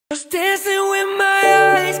Just dancing with my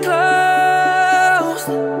eyes closed,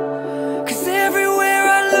 'cause everywhere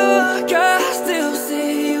I look I still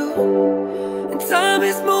see you. And time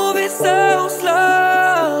is moving so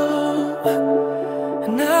slow,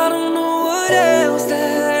 and I don't know what else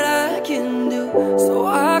that I can do. So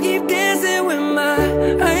I'll keep dancing with my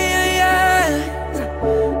eyes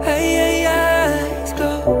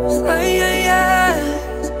closed,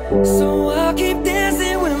 so I'll keep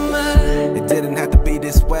dancing with my. It didn't have to be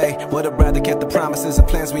this way. Would've rather kept the promises and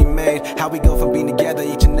plans we made. How we go from being together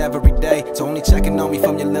each and every day to only checking on me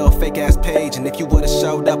from your little fake ass page. And if you would've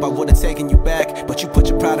showed up, I would've taken you back. But you put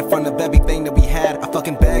your pride in front of everything that we had. I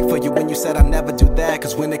fucking begged for you when you said I'd never do that.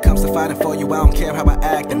 'Cause when it comes to fighting for you, I don't care how I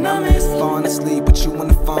act. And I miss falling asleep with you on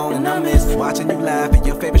the phone. And I miss watching you laugh at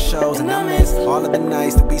your favorite shows. And I miss all of the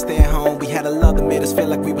nights that we stay at home. We had a love that made us feel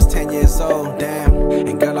like we was 10 years old. Damn.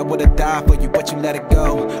 And girl, I would've died for you, but you let it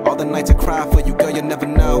go. All the nights I cry for you, girl, you never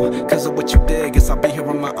know. 'Cause of what you did, guess I'll be here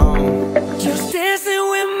on my own.